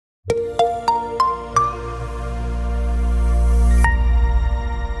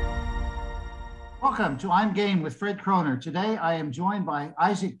Welcome to I'm Game with Fred Kroner. Today, I am joined by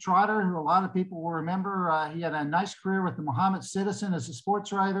Isaac Trotter, who a lot of people will remember. He had a nice career with the Muhammad Citizen as a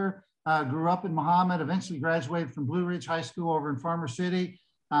sports writer, grew up in Muhammad, eventually graduated from Blue Ridge High School over in Farmer City,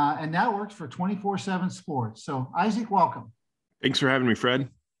 and now works for 24/7 Sports. So, Isaac, welcome. Thanks for having me, Fred.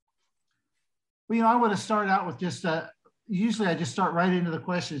 Well, I want to start out with just, usually I just start right into the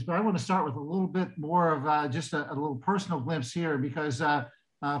questions, but I want to start with a little bit more of just a little personal glimpse here because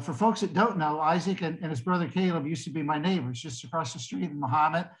for folks that don't know, Isaac and his brother Caleb used to be my neighbors just across the street in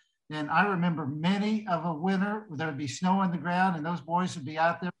Muhammad. And I remember many of a winter where there would be snow on the ground and those boys would be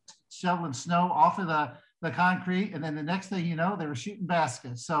out there shoveling snow off of the concrete. And then the next thing you know, they were shooting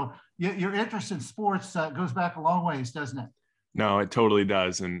baskets. So your interest in sports goes back a long ways, doesn't it? No, it totally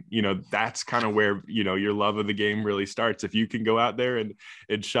does. And, that's kind of where, your love of the game really starts. If you can go out there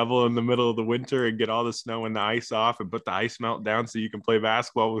and shovel in the middle of the winter and get all the snow and the ice off and put the ice melt down so you can play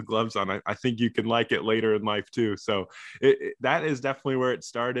basketball with gloves on, I think you can like it later in life too. So that is definitely where it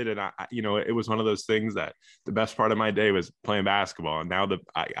started. And it was one of those things that the best part of my day was playing basketball. And now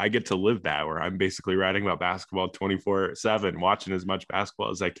I get to live that where I'm basically writing about basketball 24/7, watching as much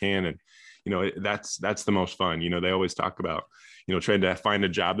basketball as I can. And, that's the most fun. They always talk about, trying to find a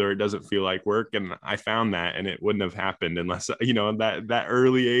job there. It doesn't feel like work. And I found that, and it wouldn't have happened unless, that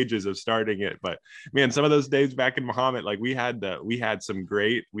early ages of starting it. But man, some of those days back in Muhammad, like we had some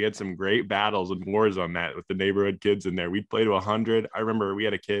great battles and wars on that with the neighborhood kids in there. We'd play to 100. I remember we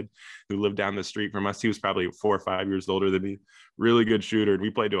had a kid who lived down the street from us. He was probably 4 or 5 years older than me, really good shooter. And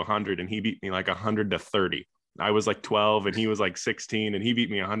we played to 100 and he beat me like 100-30. I was like 12 and he was like 16 and he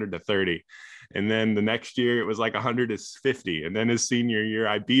beat me 100-30. And then the next year it was like 100-50. And then his senior year,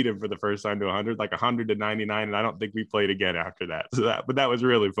 I beat him for the first time to 100, like 100-99. And I don't think we played again after that. But that was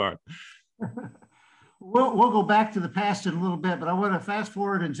really fun. We'll go back to the past in a little bit, but I want to fast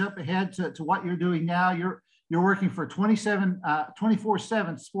forward and jump ahead to what you're doing now. You're working for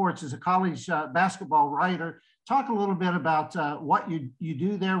 24/7 Sports as a college basketball writer. Talk a little bit about what you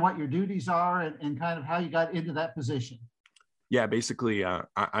do there, what your duties are, and kind of how you got into that position. Yeah, basically,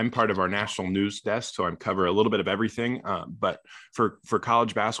 I'm part of our national news desk, so I cover a little bit of everything. But for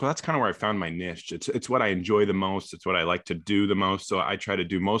college basketball, that's kind of where I found my niche. It's what I enjoy the most. It's what I like to do the most. So I try to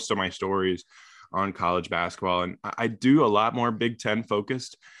do most of my stories on college basketball, and I do a lot more Big Ten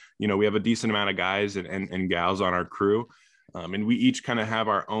focused. We have a decent amount of guys and gals on our crew. And we each kind of have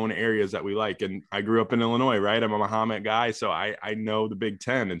our own areas that we like. And I grew up in Illinois, right? I'm a Muhammad guy, so I know the Big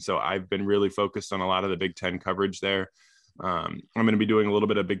Ten. And so I've been really focused on a lot of the Big Ten coverage there. I'm going to be doing a little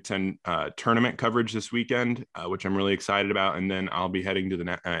bit of Big Ten tournament coverage this weekend, which I'm really excited about. And then I'll be heading to the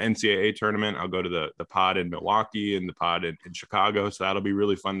NCAA tournament. I'll go to the pod in Milwaukee and the pod in Chicago. So that'll be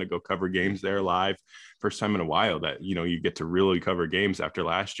really fun to go cover games there live. First time in a while that, you get to really cover games after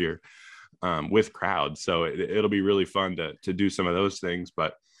last year. With crowds. So it'll be really fun to do some of those things.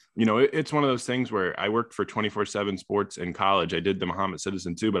 But, it's one of those things where I worked for 24/7 Sports in college. I did the Muhammad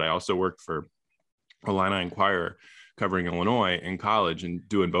Citizen too, but I also worked for Illini Inquirer covering Illinois in college and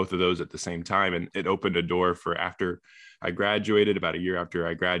doing both of those at the same time. And it opened a door for after I graduated, about a year after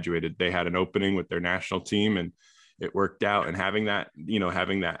I graduated, they had an opening with their national team and it worked out. And having that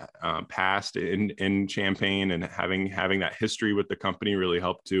past in Champaign and having that history with the company really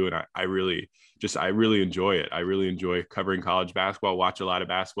helped too. And I really enjoy it. I really enjoy covering college basketball, watch a lot of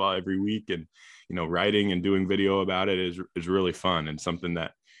basketball every week, and, writing and doing video about it is really fun and something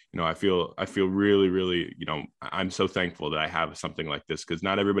that, I feel really, really, I'm so thankful that I have something like this because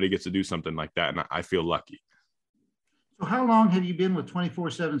not everybody gets to do something like that. And I feel lucky. So how long have you been with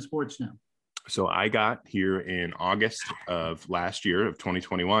 24/7 Sports now? So I got here in August of last year of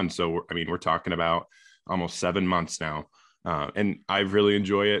 2021. So, we're talking about almost 7 months now. And I really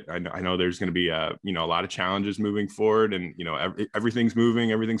enjoy it. I know there's going to be, a lot of challenges moving forward and, everything's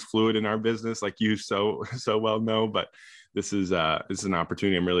moving, everything's fluid in our business, like you so well know, but this is an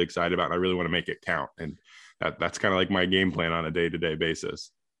opportunity I'm really excited about. And I really want to make it count. And that's kind of like my game plan on a day-to-day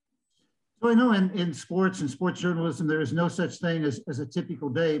basis. So I know in sports and sports journalism, there is no such thing as a typical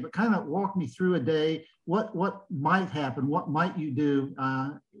day, but kind of walk me through a day. What might happen? What might you do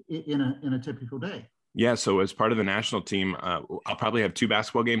in a typical day? Yeah. So as part of the national team, I'll probably have 2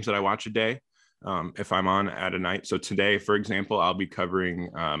 basketball games that I watch a day if I'm on at a night. So today, for example, I'll be covering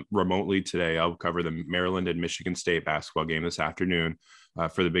remotely today. I'll cover the Maryland and Michigan State basketball game this afternoon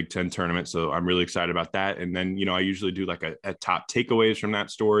for the Big Ten tournament. So I'm really excited about that. And then, I usually do like a top takeaways from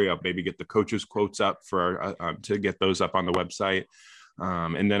that story. I'll maybe get the coaches' quotes up to get those up on the website.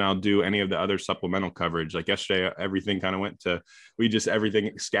 And then I'll do any of the other supplemental coverage. Like yesterday, everything kind of went to,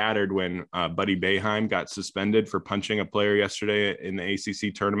 everything scattered when Buddy Boeheim got suspended for punching a player yesterday in the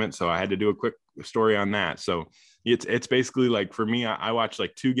ACC tournament. So I had to do a quick story on that. So it's basically like, for me, I watch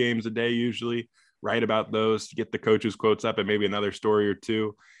like 2 games a day usually, write about those, get the coaches' quotes up and maybe another story or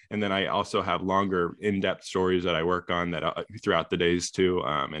two. And then I also have longer in-depth stories that I work on that throughout the days too.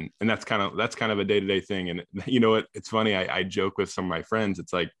 And that's kind of a day-to-day thing. And you know what, it's funny. I joke with some of my friends.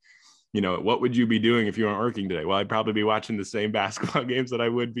 It's like, what would you be doing if you weren't working today? Well, I'd probably be watching the same basketball games that I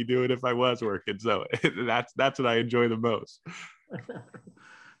would be doing if I was working. So that's what I enjoy the most.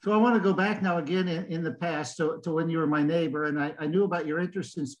 So I want to go back now again in the past to when you were my neighbor, and I knew about your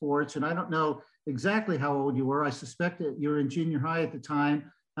interest in sports, and I don't know exactly how old you were. I suspect that you were in junior high at the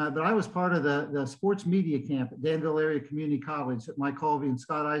time, but I was part of the sports media camp at Danville Area Community College that Mike Colby and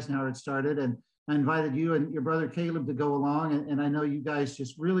Scott Eisenhower had started, and I invited you and your brother Caleb to go along, and I know you guys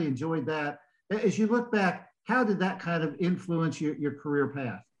just really enjoyed that. As you look back, how did that kind of influence your career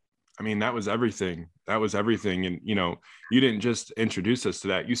path? I mean, that was everything. And, you didn't just introduce us to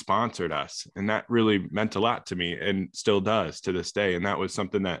that, you sponsored us. And that really meant a lot to me and still does to this day. And that was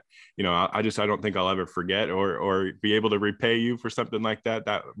something that, I don't think I'll ever forget or be able to repay you for something like that.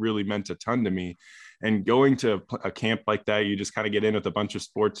 That really meant a ton to me. And going to a camp like that, you just kind of get in with a bunch of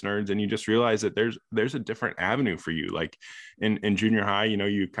sports nerds and you just realize that there's a different avenue for you. Like in junior high,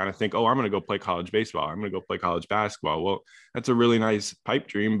 you kind of think, oh, I'm going to go play college baseball. I'm going to go play college basketball. Well, that's a really nice pipe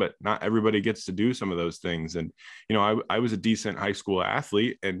dream, but not everybody gets to do some of those things. And, I was a decent high school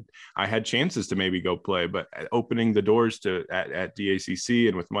athlete and I had chances to maybe go play, but opening the doors at DACC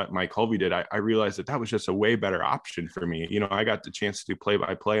and with what Mike Colby did, I realized that was just a way better option for me. I got the chance to do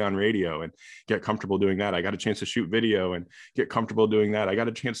play-by-play on radio and get comfortable doing that. I got a chance to shoot video and get comfortable doing that. I got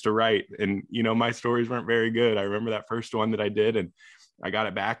a chance to write and, my stories weren't very good. I remember that first one that I did and I got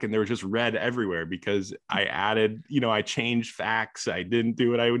it back and there was just red everywhere because I added, I changed facts. I didn't do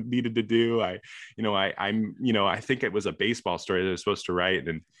what I needed to do. I think it was a baseball story that I was supposed to write.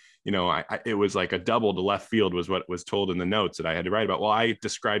 And, it was like a double to left field was what was told in the notes that I had to write about. Well, I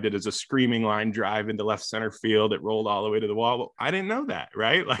described it as a screaming line drive into left center field. It rolled all the way to the wall. Well, I didn't know that,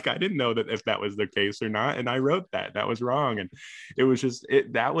 right? Like I didn't know that if that was the case or not. And I wrote that was wrong. And it was just,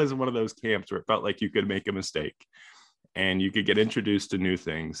 that was one of those camps where it felt like you could make a mistake and you could get introduced to new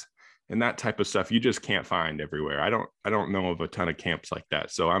things. And that type of stuff you just can't find everywhere. I don't know of a ton of camps like that.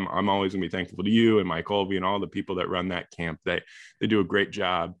 So I'm always gonna be thankful to you and Mike Colby and all the people that run that camp. They do a great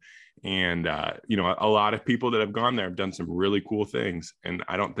job. And a lot of people that have gone there have done some really cool things. And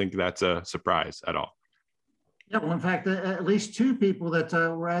I don't think that's a surprise at all. Yeah, well, in fact, at least 2 people that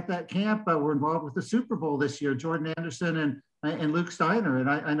were at that camp were involved with the Super Bowl this year, Jordan Anderson and Luke Steiner.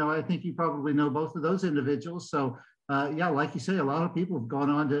 And I think you probably know both of those individuals. So yeah, like you say, a lot of people have gone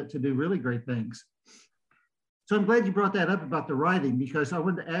on to do really great things. So I'm glad you brought that up about the writing, because I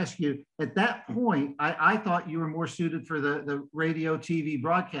wanted to ask you, at that point, I thought you were more suited for the radio, TV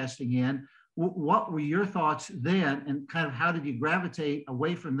broadcasting end. What were your thoughts then, and kind of how did you gravitate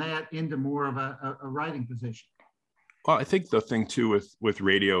away from that into more of a writing position? Well, I think the thing too with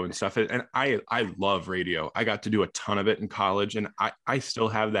radio and stuff, and I love radio. I got to do a ton of it in college, and I still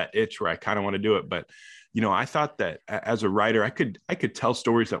have that itch where I kind of want to do it. But I thought that as a writer, I could tell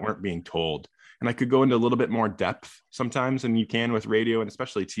stories that weren't being told, and I could go into a little bit more depth sometimes than you can with radio, and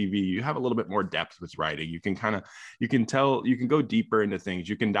especially TV. You have a little bit more depth with writing. You can go deeper into things.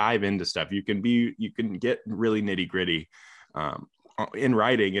 You can dive into stuff. You can get really nitty gritty. In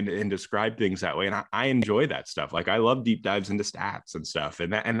writing and describe things that way. And I enjoy that stuff. Like I love deep dives into stats and stuff.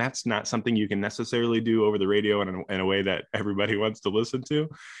 And that's not something you can necessarily do over the radio in a way that everybody wants to listen to.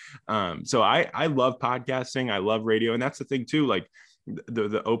 So I love podcasting. I love radio. And that's the thing too, like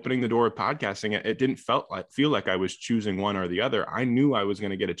the opening the door of podcasting, it didn't feel like I was choosing one or the other. I knew I was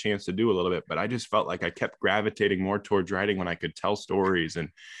going to get a chance to do a little bit, but I just felt like I kept gravitating more towards writing when I could tell stories and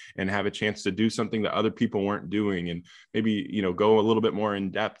have a chance to do something that other people weren't doing, and maybe, go a little bit more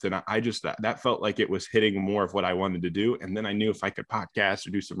in depth. And I just, that felt like it was hitting more of what I wanted to do. And then I knew if I could podcast or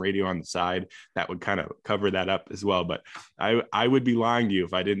do some radio on the side, that would kind of cover that up as well. But I would be lying to you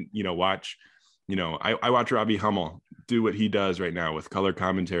if I didn't, watch. I watch Robbie Hummel do what he does right now with color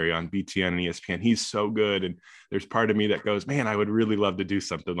commentary on BTN and ESPN. He's so good. And there's part of me that goes, man, I would really love to do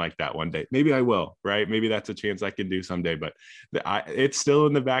something like that one day. Maybe I will, right? Maybe that's a chance I can do someday, but it's still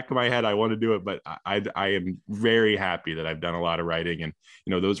in the back of my head. I want to do it, but I am very happy that I've done a lot of writing, and,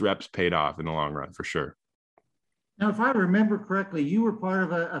 those reps paid off in the long run for sure. Now, if I remember correctly, you were part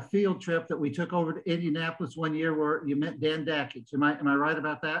of a field trip that we took over to Indianapolis one year where you met Dan Dakich. Am I right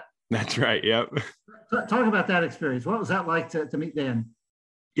about that? That's right. Yep. Talk about that experience. What was that like to meet Dan?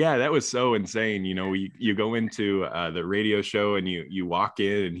 Yeah, that was so insane. You go into the radio show and you walk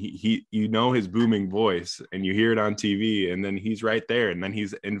in and his booming voice and you hear it on TV, and then he's right there, and then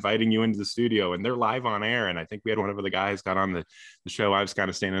he's inviting you into the studio and they're live on air. And I think we had one of the guys got on the show. I was kind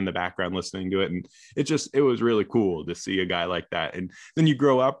of standing in the background listening to it, and it was really cool to see a guy like that. And then you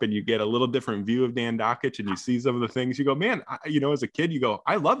grow up and you get a little different view of Dan Dockich, and you see some of the things you go, man, as a kid, you go,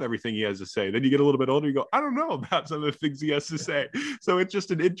 I love everything he has to say. Then you get a little bit older, you go, I don't know about some of the things he has to say. So it's just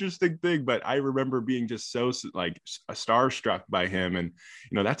an interesting thing. But I remember being just so like starstruck by him. And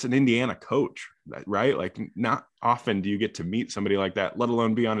that's an Indiana coach, right? Like, not often do you get to meet somebody like that, let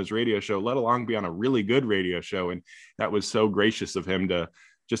alone be on his radio show, let alone be on a really good radio show. And that was so gracious of him to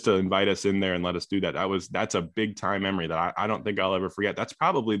invite us in there and let us do that. That's a big time memory that I don't think I'll ever forget. That's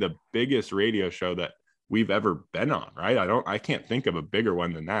probably the biggest radio show that we've ever been on, right? I can't think of a bigger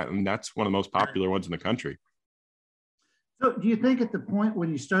one than that. And that's one of the most popular ones in the country. So do you think at the point when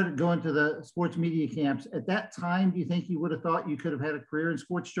you started going to the sports media camps, at that time, do you think you would have thought you could have had a career in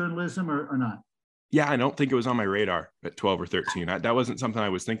sports journalism or not? Yeah, I don't think it was on my radar at 12 or 13. That wasn't something I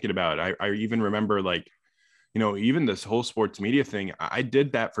was thinking about. I even remember, like, even this whole sports media thing, I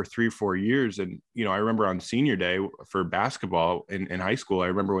did that for 3 or 4 years. And, I remember on senior day for basketball in high school, I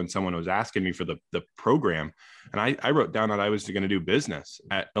remember when someone was asking me for the program, and I wrote down that I was going to do business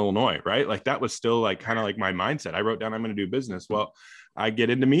at Illinois, right? Like, that was still like kind of like my mindset. I wrote down I'm going to do business. Well, I get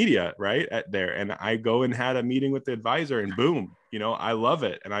into media right at there, and I go and had a meeting with the advisor, and boom, I love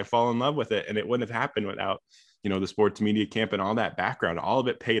it. And I fall in love with it. And it wouldn't have happened without the sports media camp and all that background. All of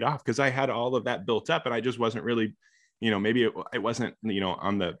it paid off because I had all of that built up, and I just wasn't really, maybe it wasn't,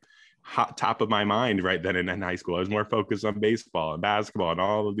 on the top of my mind right then in high school. I was more focused on baseball and basketball and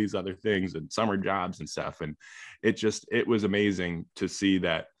all of these other things and summer jobs and stuff. And it was amazing to see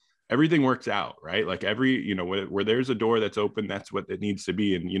that everything works out, right? Like where there's a door that's open, that's what it needs to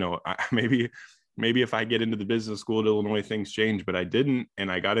be. And, maybe if I get into the business school at Illinois, things change, but I didn't. And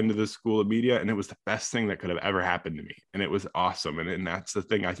I got into this school of media, and it was the best thing that could have ever happened to me. And it was awesome. And that's the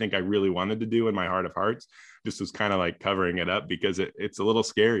thing I think I really wanted to do in my heart of hearts. Just was kind of like covering it up because it's a little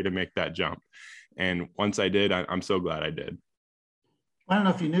scary to make that jump. And once I did, I'm so glad I did. I don't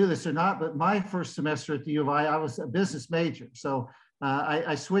know if you knew this or not, but my first semester at the U of I was a business major. So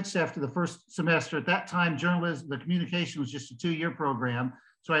I switched after the first semester. At that time, journalism, the communication was just a 2-year program.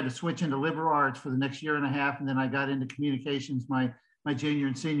 So I had to switch into liberal arts for the next 1.5 years. And then I got into communications my junior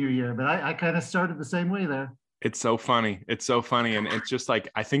and senior year. But I kind of started the same way there. It's so funny. It's so funny. And it's just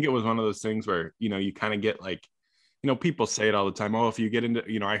like, I think it was one of those things where, you kind of get like, people say it all the time. Oh, if you get into,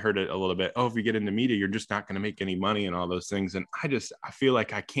 I heard it a little bit. Oh, if you get into media, you're just not going to make any money and all those things. And I feel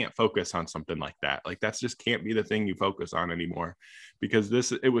like I can't focus on something like that. Like, that's just can't be the thing you focus on anymore, because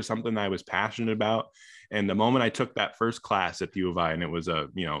it was something that I was passionate about. And the moment I took that first class at the U of I, and it was a,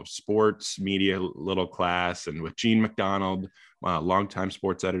 sports media little class, and with Gene McDonald, longtime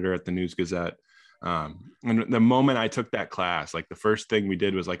sports editor at the News Gazette. And the moment I took that class, like the first thing we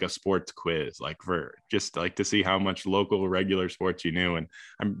did was like a sports quiz, like for just like to see how much local regular sports you knew. And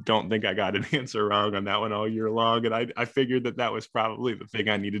I don't think I got an answer wrong on that one all year long. And I figured that was probably the thing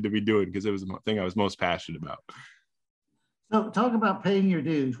I needed to be doing, because it was the thing I was most passionate about. So talk about paying your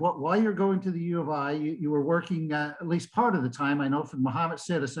dues. While you're going to the U of I, you were working at least part of the time, I know, for Muhammad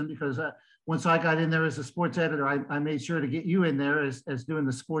Citizen, because once I got in there as a sports editor, I made sure to get you in there as doing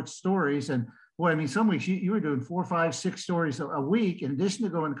the sports stories. And boy, I mean, some weeks you were doing 4, 5, 6 stories a week in addition to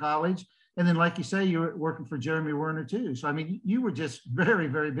going to college. And then, like you say, you were working for Jeremy Werner too. So, I mean, you were just very,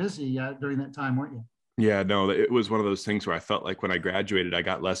 very busy during that time, weren't you? Yeah, no, it was one of those things where I felt like when I graduated, I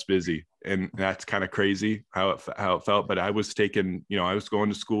got less busy, and that's kind of crazy how it felt. But I was taking, I was going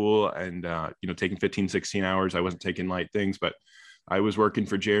to school and, taking 15, 16 hours. I wasn't taking light things, but I was working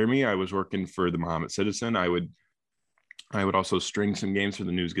for Jeremy. I was working for the Muhammad Citizen. I would also string some games for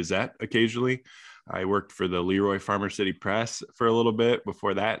the News Gazette occasionally. I worked for the Leroy Farmer City Press for a little bit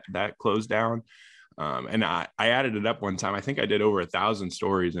before that closed down. And I added it up one time. I think I did over 1,000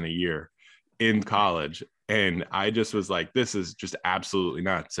 stories in a year in college. And I just was like, this is just absolutely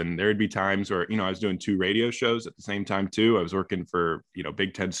nuts. And there'd be times where, I was doing 2 radio shows at the same time too. I was working for,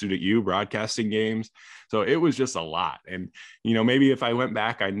 Big Ten Student U broadcasting games. So it was just a lot. And, maybe if I went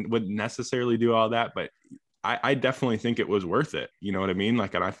back, I wouldn't necessarily do all that, but I definitely think it was worth it. You know what I mean?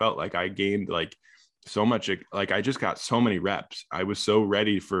 Like, and I felt like I gained like so much, like I just got so many reps. I was so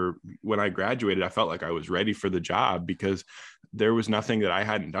ready for when I graduated. I felt like I was ready for the job because there was nothing that I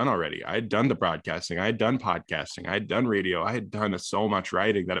hadn't done already. I had done the broadcasting, I had done podcasting, I had done radio, I had done so much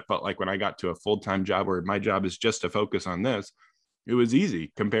writing that it felt like when I got to a full-time job where my job is just to focus on this, It was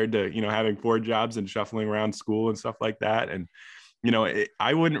easy compared to, having 4 jobs and shuffling around school and stuff like that. And,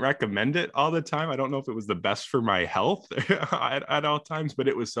 I wouldn't recommend it all the time. I don't know if it was the best for my health at all times, but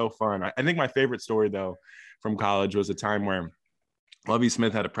it was so fun. I think my favorite story, though, from college was a time where Lovie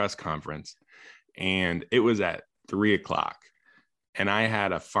Smith had a press conference and it was at 3 o'clock. And I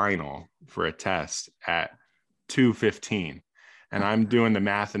had a final for a test at 2:15. And I'm doing the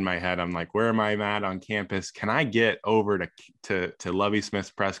math in my head. I'm like, where am I at on campus? Can I get over to Lovie Smith's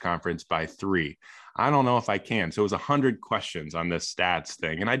press conference by 3? I don't know if I can. So it was 100 questions on this stats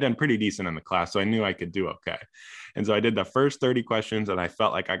thing. And I'd done pretty decent in the class, so I knew I could do okay. And so I did the first 30 questions and I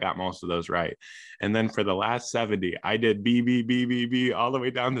felt like I got most of those right. And then for the last 70, I did B, B, B, B, B, all the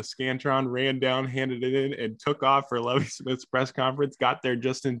way down to Scantron, ran down, handed it in, and took off for Lovie Smith's press conference, got there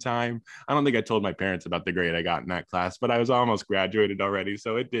just in time. I don't think I told my parents about the grade I got in that class, but I was almost graduated already,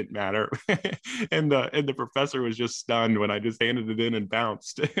 so it didn't matter. and the professor was just stunned when I just handed it in and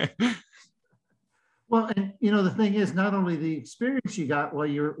bounced. Well, and the thing is, not only the experience you got while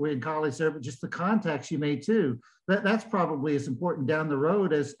you were in college there, but just the contacts you made too. That's probably as important down the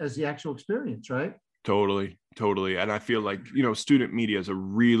road as the actual experience, right? Totally. And I feel like, student media is a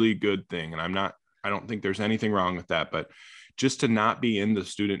really good thing. And I don't think there's anything wrong with that, but just to not be in the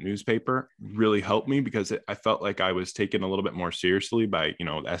student newspaper really helped me because I felt like I was taken a little bit more seriously by,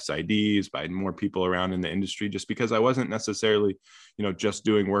 SIDs, by more people around in the industry, just because I wasn't necessarily, just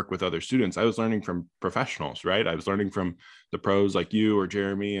doing work with other students. I was learning from professionals, right? I was learning from the pros like you or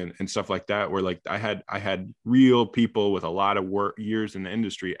Jeremy and stuff like that, where like I had real people with a lot of years in the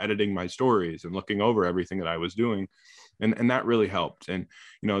industry editing my stories and looking over everything that I was doing. And that really helped. And,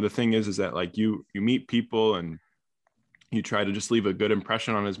 the thing is that like you meet people and you try to just leave a good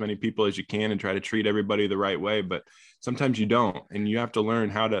impression on as many people as you can and try to treat everybody the right way. But sometimes you don't, and you have to learn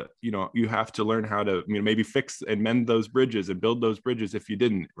how to, maybe fix and mend those bridges and build those bridges if you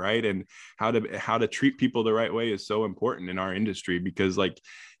didn't, right? And how to treat people the right way is so important in our industry, because like,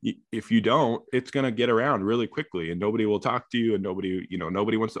 if you don't, it's going to get around really quickly and nobody will talk to you, and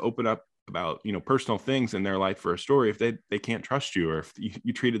nobody wants to open up about, personal things in their life for a story if they can't trust you, or if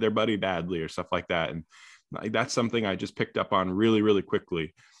you treated their buddy badly or stuff like that. And that's something I just picked up on really, really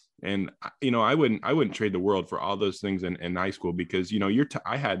quickly. And, I wouldn't trade the world for all those things in high school, because,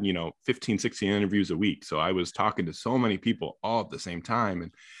 I had, 15, 16 interviews a week. So I was talking to so many people all at the same time.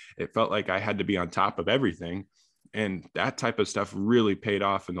 And it felt like I had to be on top of everything. And that type of stuff really paid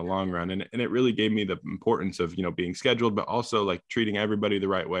off in the long run. And it really gave me the importance of, being scheduled, but also like treating everybody the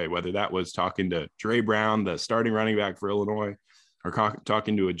right way, whether that was talking to Dre Brown, the starting running back for Illinois, or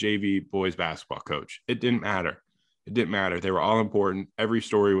talking to a JV boys basketball coach. It didn't matter. They were all important. Every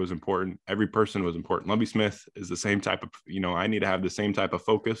story was important. Every person was important. Lovie Smith is the same type of, I need to have the same type of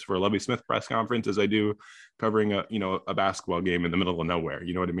focus for a Lovie Smith press conference as I do covering a basketball game in the middle of nowhere.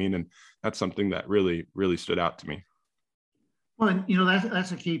 You know what I mean? And that's something that really, really stood out to me. Well, and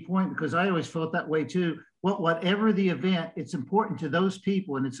that's a key point, because I always felt that way too. Whatever the event, it's important to those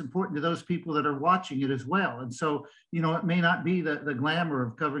people, and it's important to those people that are watching it as well. And so, it may not be the glamour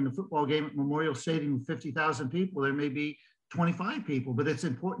of covering a football game at Memorial Stadium with 50,000 people. There may be 25 people, but it's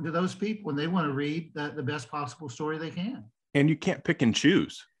important to those people, and they want to read the best possible story they can. And you can't pick and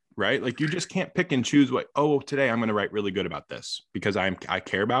choose, right? Like you just can't pick and choose today I'm going to write really good about this because I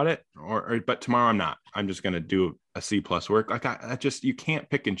care about it, but tomorrow I'm not. I'm just going to do a C+ work. Like you can't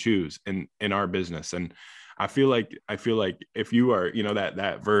pick and choose in our business. And I feel like if you are,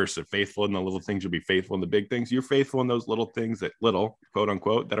 that verse of faithful in the little things, you'll be faithful in the big things. You're faithful in those little things that little, quote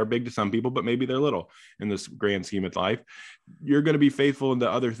unquote, that are big to some people, but maybe they're little in this grand scheme of life. You're going to be faithful into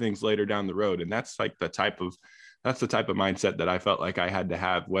other things later down the road. And that's like the type of mindset that I felt like I had to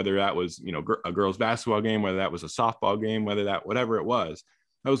have, whether that was, a girls' basketball game, whether that was a softball game, whatever it was.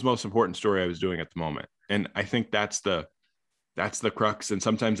 That was the most important story I was doing at the moment. And I think that's the crux. And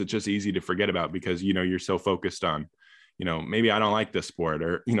sometimes it's just easy to forget about because, you're so focused on, maybe I don't like this sport,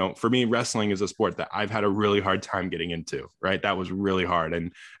 or, for me, wrestling is a sport that I've had a really hard time getting into, right? That was really hard.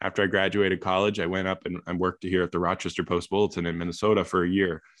 And after I graduated college, I went up and worked here at the Rochester Post-Bulletin in Minnesota for a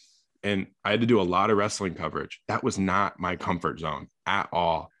year. And I had to do a lot of wrestling coverage. That was not my comfort zone at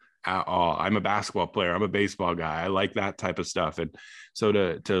all. I'm a basketball player. I'm a baseball guy. I like that type of stuff. And so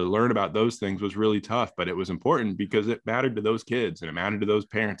to learn about those things was really tough, but it was important because it mattered to those kids and it mattered to those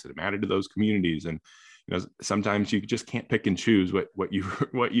parents and it mattered to those communities. And, sometimes you just can't pick and choose what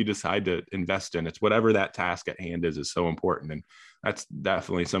you decide to invest in. It's whatever that task at hand is so important. And that's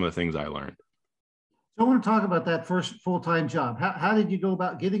definitely some of the things I learned. So I want to talk about that first full-time job. How did you go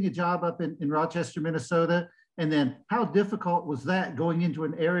about getting a job up in Rochester, Minnesota? And then how difficult was that going into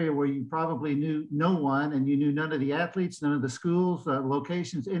an area where you probably knew no one and you knew none of the athletes, none of the schools,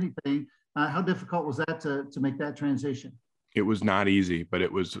 locations, anything? How difficult was that to make that transition? It was not easy, but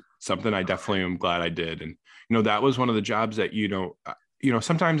it was something I definitely am glad I did. And, that was one of the jobs that,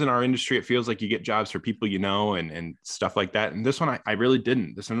 sometimes in our industry, it feels like you get jobs for people, and stuff like that. And this one, I really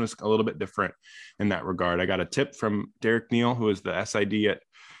didn't. This one was a little bit different in that regard. I got a tip from Derek Neal, who is the SID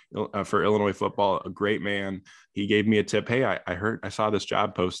for Illinois football, a great man. He gave me a tip. Hey, I saw this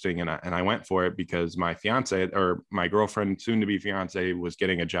job posting and I went for it because my fiance, or my girlfriend, soon to be fiance, was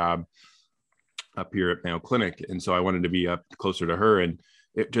getting a job up here at Mayo Clinic. And so I wanted to be up closer to her, and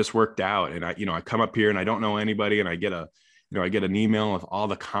it just worked out. And I come up here and I don't know anybody, and I get an email of all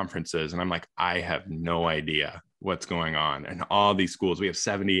the conferences, and I'm like, I have no idea what's going on. And all these schools, we have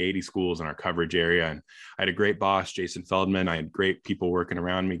 70, 80 schools in our coverage area. And I had a great boss, Jason Feldman. I had great people working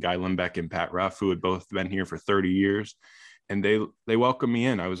around me, Guy Limbeck and Pat Ruff, who had both been here for 30 years. And they welcomed me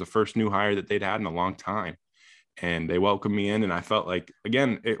in. I was the first new hire that they'd had in a long time. And they welcomed me in. And I felt like,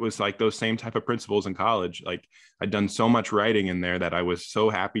 again, it was like those same type of principles in college. Like, I'd done so much writing in there that I was so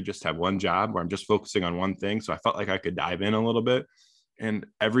happy just to have one job where I'm just focusing on one thing. So I felt like I could dive in a little bit, and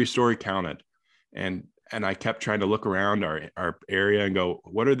every story counted. And I kept trying to look around our area and go,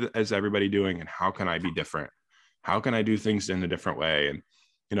 what is everybody doing? And how can I be different? How can I do things in a different way? And,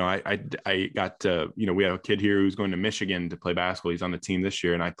 I got to, we have a kid here who's going to Michigan to play basketball. He's on the team this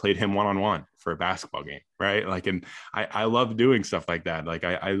year, and I played him one-on-one for a basketball game. Right. Like, and I love doing stuff like that. Like,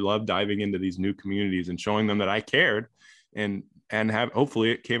 I love diving into these new communities and showing them that I cared, and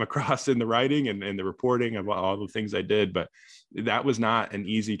hopefully it came across in the writing and the reporting of all the things I did. But that was not an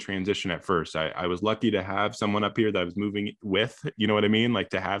easy transition at first. I was lucky to have someone up here that I was moving with, you know what I mean? Like,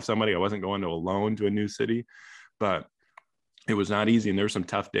 to have somebody, I wasn't going alone to a new city, but it was not easy. And there were some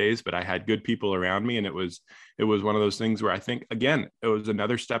tough days, but I had good people around me. And it was one of those things where I think, again, it was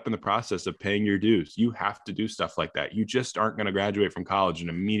another step in the process of paying your dues. You have to do stuff like that. You just aren't going to graduate from college and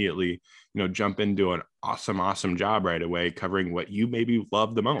immediately, jump into an awesome job right away, covering what you maybe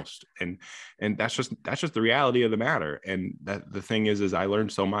love the most. And that's just the reality of the matter. And that the thing is I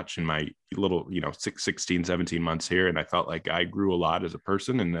learned so much in my little, 16, 17 months here. And I felt like I grew a lot as a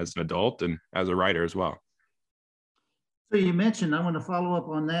person and as an adult and as a writer as well. So you mentioned, I want to follow up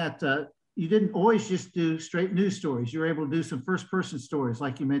on that. You didn't always just do straight news stories. You were able to do some first-person stories,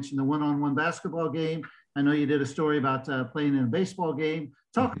 like you mentioned, the one-on-one basketball game. I know you did a story about playing in a baseball game.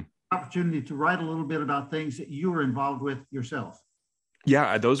 Talk about the opportunity to write a little bit about things that you were involved with yourself.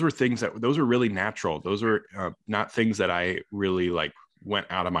 Yeah, those were really natural. Those were not things that I really went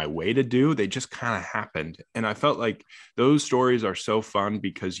out of my way to do. They just kind of happened. And I felt like those stories are so fun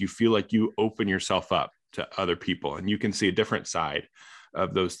because you feel like you open yourself up to other people and you can see a different side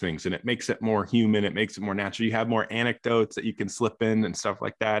of those things, and it makes it more human. It makes it more natural. You have more anecdotes that you can slip in and stuff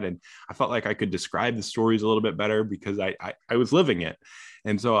like that. And I felt like I could describe the stories a little bit better because I was living it.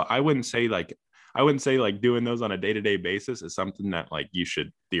 And so I wouldn't say doing those on a day-to-day basis is something that you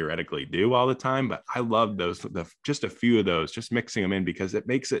should theoretically do all the time. But I love those, just a few of those, just mixing them in because it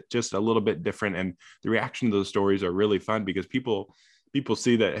makes it just a little bit different. And the reaction to those stories are really fun because people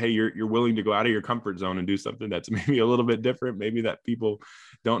see that, hey, you're willing to go out of your comfort zone and do something that's maybe a little bit different, maybe that people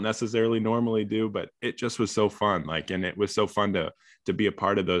don't necessarily normally do, but it just was so fun. And it was so fun to be a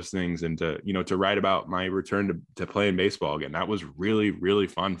part of those things and to write about my return to playing baseball again. That was really, really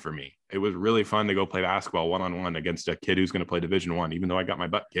fun for me. It was really fun to go play basketball one-on-one against a kid who's going to play Division I, even though I got my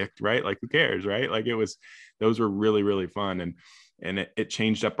butt kicked, right? Who cares, right? Those were really, really fun. And it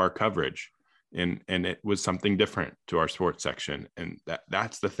changed up our coverage. And it was something different to our sports section. And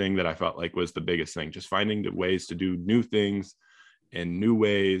that's the thing that I felt like was the biggest thing, just finding the ways to do new things in new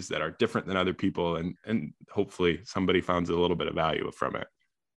ways that are different than other people. And hopefully somebody finds a little bit of value from it.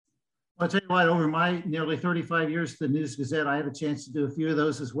 I'll tell you what, over my nearly 35 years at the News Gazette, I had a chance to do a few of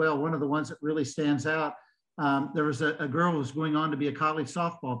those as well. One of the ones that really stands out, there was a girl who was going on to be a college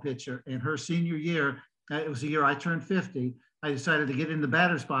softball pitcher, and her senior year, it was the year I turned 50. I decided to get in the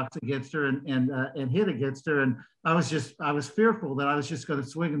batter's box against her and hit against her. And I was fearful that I was just going to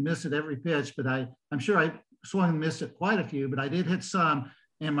swing and miss at every pitch, but I'm sure I swung and missed at quite a few, but I did hit some.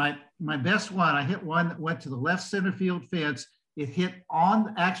 And my best one, I hit one that went to the left center field fence. It hit on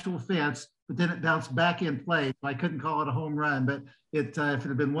the actual fence, but then it bounced back in play. I couldn't call it a home run, but if it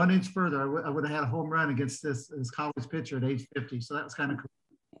had been 1 inch further, I would have had a home run against this college pitcher at age 50. So that was kind of cool.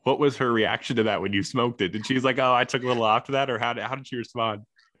 What was her reaction to that when you smoked it? Did she's like, oh, I took a little off to that, or how did she respond?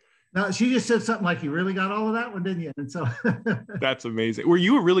 No, she just said something like, you really got all of that one, didn't you? And so that's amazing. Were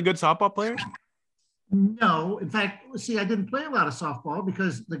you a really good softball player? No, in fact, see, I didn't play a lot of softball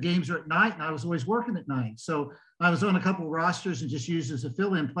because the games are at night and I was always working at night. So I was on a couple of rosters and just used as a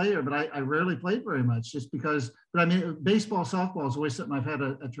fill-in player, but I rarely played very much just because, but I mean, baseball, softball is always something I've had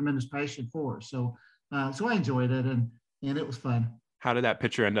a tremendous passion for. So I enjoyed it and it was fun. How did that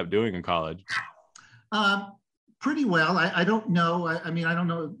pitcher end up doing in college? Um, Pretty well. I don't know. I mean, I don't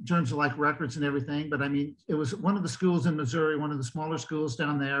know in terms of like records and everything, but I mean, it was one of the schools in Missouri, one of the smaller schools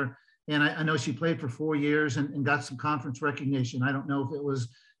down there. And I know she played for 4 years and got some conference recognition. I don't know if it was,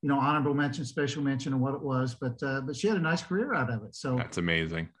 honorable mention, special mention, or what it was, but she had a nice career out of it. So That's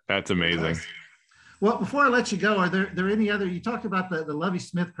amazing. That's amazing. Well, before I let you go, are there any other? You talked about the Lovie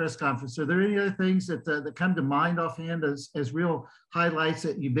Smith press conference. Are there any other things that come to mind offhand as real highlights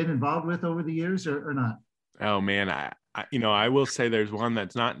that you've been involved with over the years, or not? Oh man, I will say there's one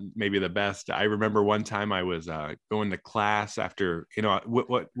that's not maybe the best. I remember one time I was going to class after,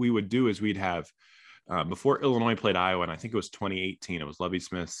 what we would do is we'd have before Illinois played Iowa, and I think it was 2018. It was Lovie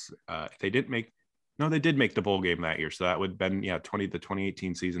Smith's. They didn't make. No, they did make the bowl game that year. So that would have been, the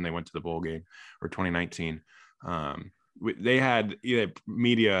 2018 season. They went to the bowl game, or 2019. They had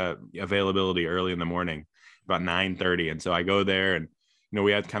media availability early in the morning, about 9:30. And so I go there and,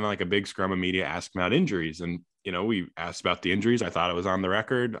 we had kind of like a big scrum of media asking about injuries. And, we asked about the injuries. I thought it was on the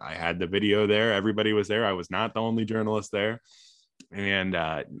record. I had the video there. Everybody was there. I was not the only journalist there. And,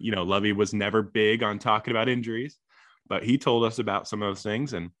 Lovie was never big on talking about injuries, but he told us about some of those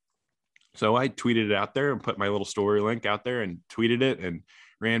things. And so I tweeted it out there and put my little story link out there and tweeted it and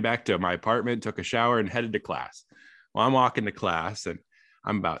ran back to my apartment, took a shower and headed to class. Well, I'm walking to class and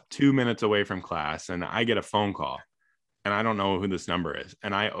I'm about 2 minutes away from class and I get a phone call and I don't know who this number is.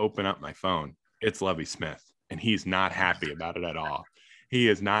 And I open up my phone. It's Lovie Smith and he's not happy about it at all. He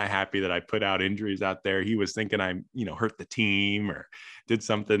is not happy that I put out injuries out there. He was thinking I, hurt the team or did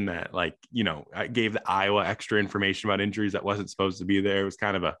something that I gave the Iowa extra information about injuries that wasn't supposed to be there. It was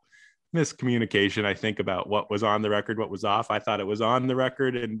kind of a miscommunication, I think, about what was on the record, what was off. I thought it was on the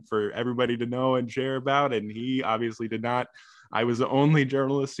record and for everybody to know and share about, and he obviously did not. I was the only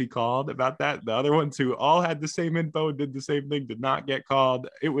journalist he called about that. The other ones who all had the same info, did the same thing, did not get called.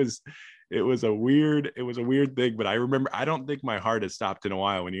 It was a weird thing, but I remember, I don't think my heart has stopped in a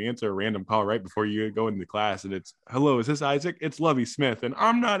while when you answer a random call right before you go into class and it's, hello, is this Isaac? It's Lovie Smith and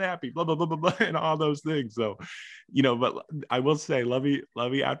I'm not happy, blah, blah, blah, blah, blah, and all those things. So, but I will say Lovie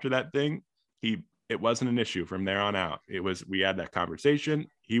after that thing, it wasn't an issue from there on out. We had that conversation.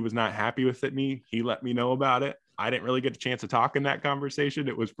 He was not happy with it. He let me know about it. I didn't really get a chance to talk in that conversation.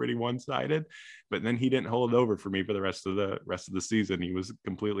 It was pretty one-sided, but then he didn't hold it over for me for the rest of the season. He was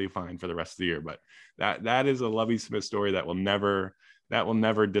completely fine for the rest of the year. But that is a Lovie Smith story that will never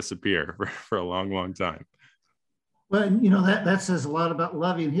disappear for a long, long time. Well, that says a lot about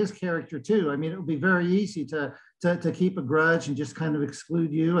Lovie and his character too. I mean, it would be very easy to keep a grudge and just kind of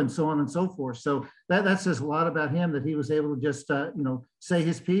exclude you and so on and so forth. So that says a lot about him, that he was able to just say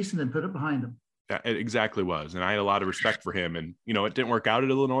his piece and then put it behind him. It exactly was. And I had a lot of respect for him. And, it didn't work out at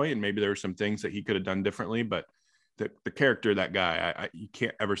Illinois and maybe there were some things that he could have done differently, but the character of that guy, you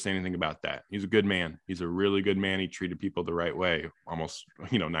can't ever say anything about that. He's a good man. He's a really good man. He treated people the right way, almost,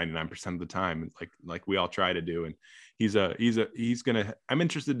 99% of the time, like we all try to do. And I'm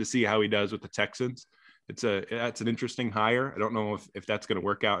interested to see how he does with the Texans. That's an interesting hire. I don't know if that's going to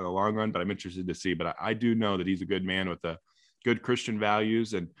work out in the long run, but I'm interested to see. But I do know that he's a good man with good Christian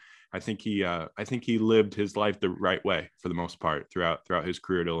values. And I think he lived his life the right way for the most part throughout his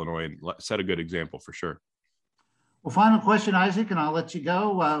career at Illinois and set a good example for sure. Well, final question, Isaac, and I'll let you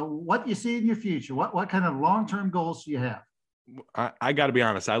go. What do you see in your future? What kind of long-term goals do you have? I got to be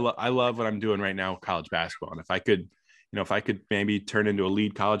honest. I love what I'm doing right now, college basketball. And if I could maybe turn into a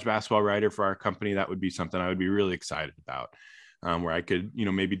lead college basketball writer for our company, that would be something I would be really excited about. Where I could,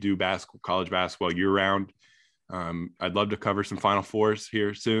 maybe do college basketball year round. I'd love to cover some Final Fours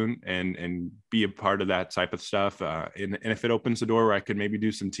here soon and be a part of that type of stuff. And if it opens the door where I could maybe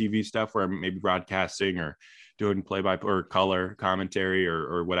do some TV stuff where I'm maybe broadcasting or doing or color commentary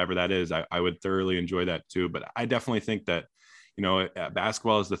or whatever that is, I would thoroughly enjoy that too. But I definitely think that,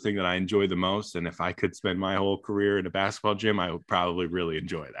 basketball is the thing that I enjoy the most. And if I could spend my whole career in a basketball gym, I would probably really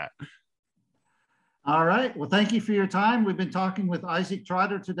enjoy that. All right. Well, thank you for your time. We've been talking with Isaac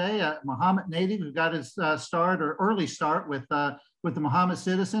Trotter today, a Muhammad native who got his early start with the Muhammad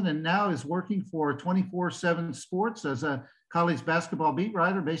Citizen, and now is working for 24/7 Sports as a college basketball beat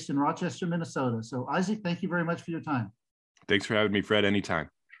writer based in Rochester, Minnesota. So, Isaac, thank you very much for your time. Thanks for having me, Fred. Anytime.